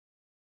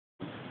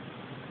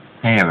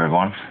Hey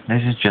everyone,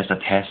 this is just a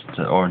test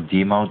or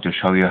demo to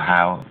show you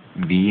how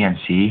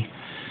Veency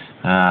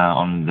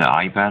on the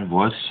iPad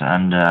works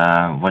and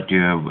what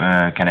you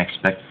can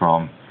expect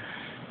from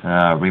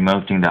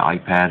remoting the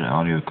iPad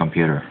on your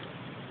computer.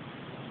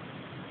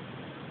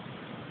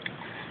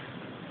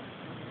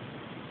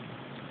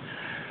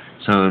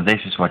 So this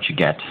is what you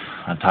get,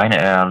 a tiny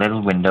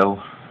little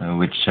window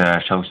which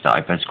shows the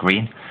iPad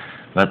screen,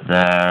 but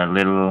the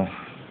little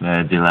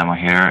dilemma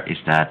here is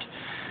that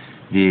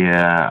the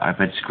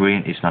iPad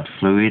screen is not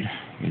fluid.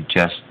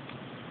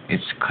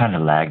 It's kind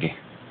of laggy,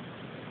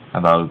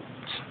 about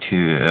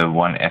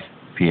 1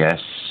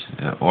 FPS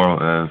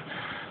or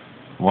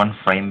 1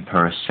 frame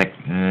per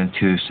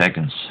 2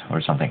 seconds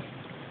or something.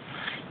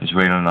 It's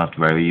really not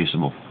very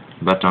usable.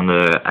 But on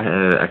the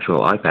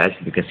actual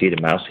iPad, you can see the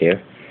mouse here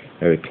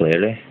very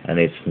clearly, and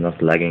it's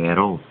not lagging at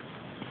all.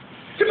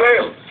 The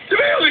mail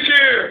is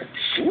here!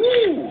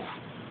 Woo!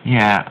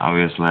 Yeah,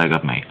 obviously I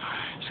got mail.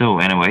 So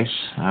anyways,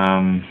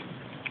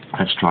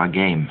 let's try a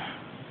game.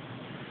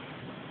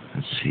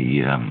 Let's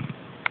see,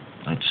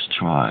 let's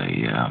try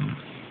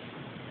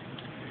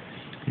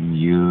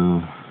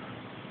new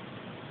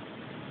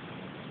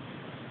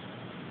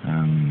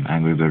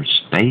Angry Birds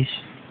Space.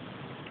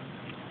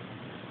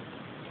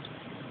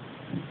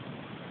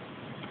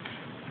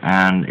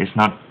 And it's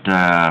not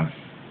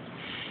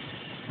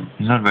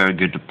very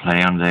good to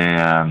play on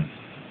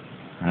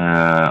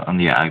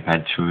the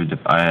iPad through the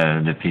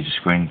PC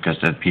screen, because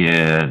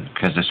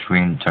the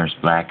screen turns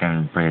black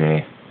and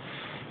pretty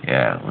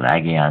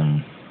laggy,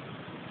 and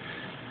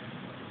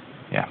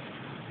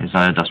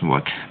it doesn't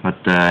work.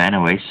 But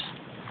anyways,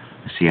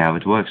 let's see how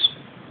it works.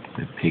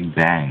 The Big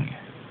Bang.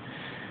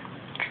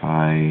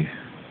 Try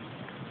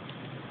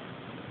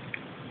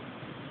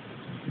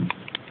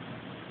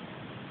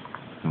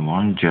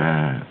one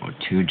or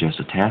two just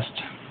a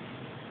test.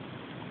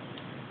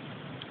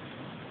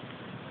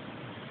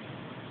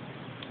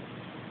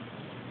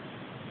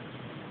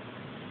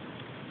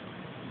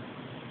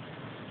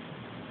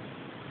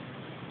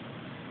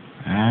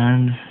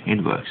 And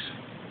it works.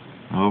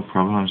 No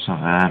problems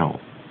at all.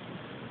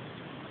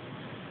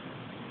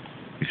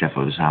 Except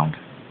for the sound.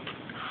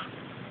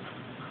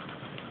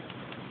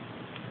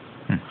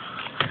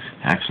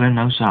 Actually,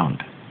 no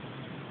sound.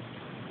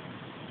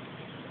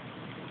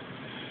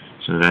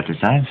 So that is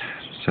that.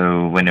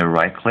 So when you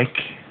right click,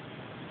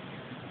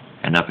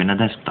 end up in a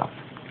desktop.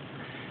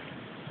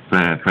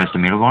 Press the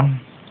middle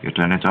one, you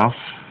turn it off,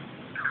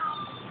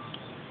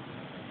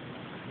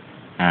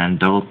 and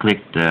double click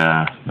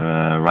the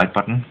right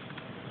button.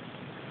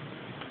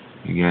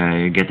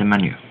 You get the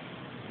menu,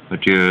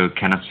 but you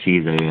cannot see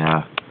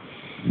the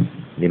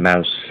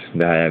mouse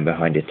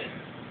behind it.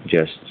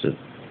 Just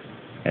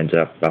ends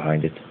up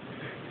behind it.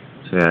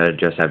 So you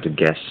just have to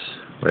guess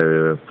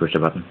where you push the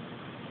button.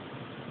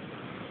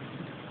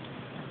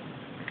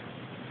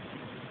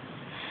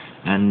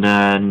 And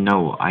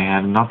no, I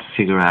have not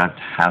figured out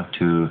how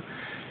to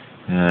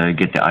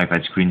get the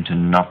iPad screen to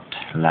not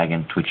lag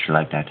and twitch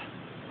like that.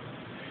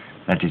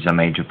 That is a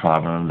major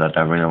problem that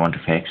I really want to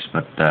fix,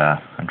 but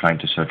I'm trying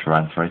to search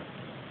around for it.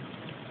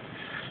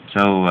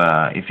 So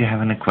if you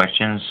have any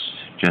questions,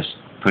 just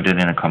put it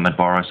in a comment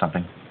bar or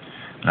something,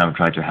 and I will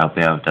try to help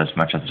you out as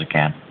much as I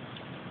can.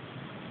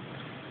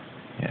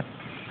 Yeah.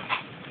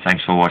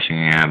 Thanks for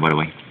watching, by the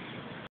way.